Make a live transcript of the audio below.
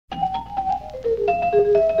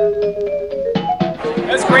It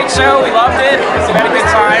was a great show. We loved it. We had a good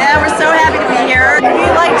time. Yeah, we're so happy to be here. We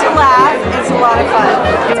like to laugh. It's a lot of fun.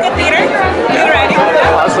 It's good theater. Good writing.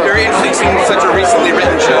 It's very interesting seeing such a recently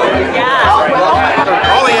written show. Yeah.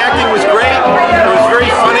 All the acting was great. It was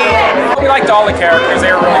very funny. We liked all the characters.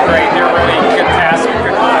 They were really great. They were really good cast and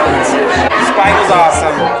good performance. Spike was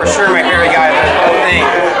awesome. For sure my favorite guy of the whole thing.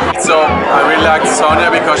 So I really liked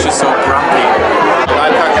Sonia because she's so grumpy.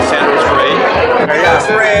 I thought Cassandra was great. Yeah, it was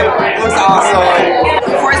great. It was awesome.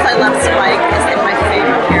 Of course, I love Spike. He's like my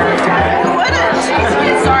favorite character. Who wouldn't?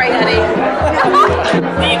 Sorry, honey.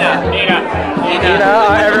 Nina.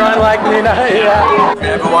 Everyone liked Nina. Yeah. If you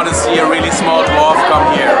ever want to see a really small dwarf,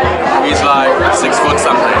 come here. He's like 6 foot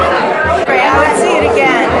something. Great, I would see it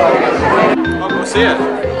again. Oh, go see it.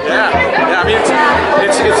 Yeah. I mean,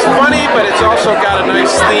 it's funny, but it's also got a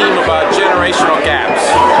nice theme about generational gaps.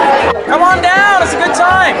 Come on down. It's a good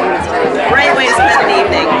time.